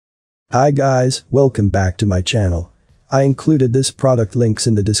Hi guys, welcome back to my channel. I included this product links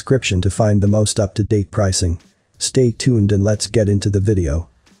in the description to find the most up-to-date pricing. Stay tuned and let's get into the video.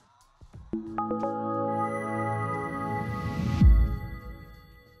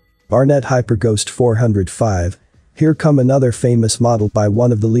 Barnett HyperGhost 405. Here come another famous model by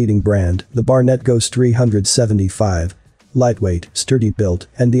one of the leading brand, the Barnett Ghost 375. Lightweight, sturdy build,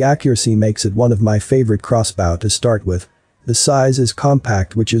 and the accuracy makes it one of my favorite crossbow to start with. The size is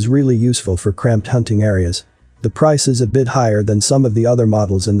compact, which is really useful for cramped hunting areas. The price is a bit higher than some of the other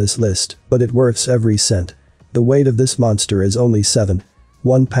models in this list, but it worths every cent. The weight of this monster is only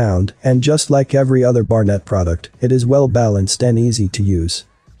 7.1 pounds, and just like every other Barnett product, it is well balanced and easy to use.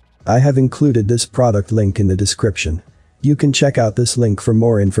 I have included this product link in the description. You can check out this link for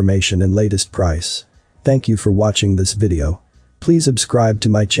more information and latest price. Thank you for watching this video. Please subscribe to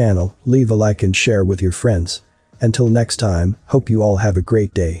my channel, leave a like and share with your friends. Until next time, hope you all have a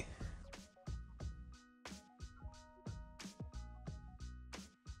great day.